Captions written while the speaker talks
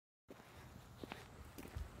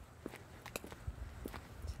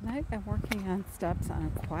Tonight I'm working on steps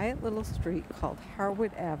on a quiet little street called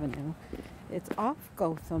Harewood Avenue. It's off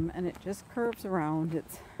Gotham and it just curves around.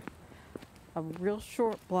 It's a real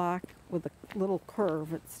short block with a little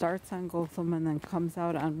curve. It starts on Gotham and then comes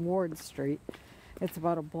out on Ward Street. It's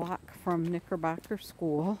about a block from Knickerbocker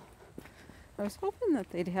School. I was hoping that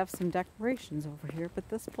they'd have some decorations over here, but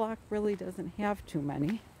this block really doesn't have too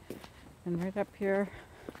many. And right up here,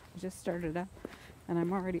 I just started up and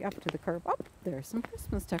I'm already up to the curb. Oh, there's some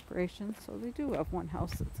Christmas decorations. So they do have one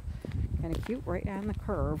house that's kind of cute right on the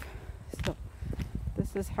curve. So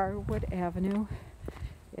this is Harewood Avenue.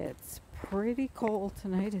 It's pretty cold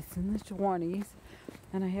tonight. It's in the 20s.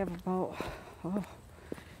 And I have about,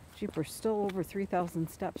 still over 3,000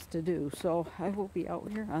 steps to do. So I will be out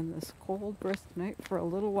here on this cold, brisk night for a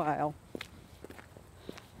little while.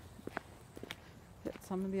 Hit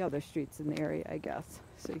some of the other streets in the area, I guess.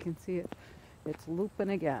 So you can see it. It's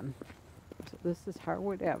looping again. So this is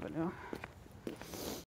Harewood Avenue.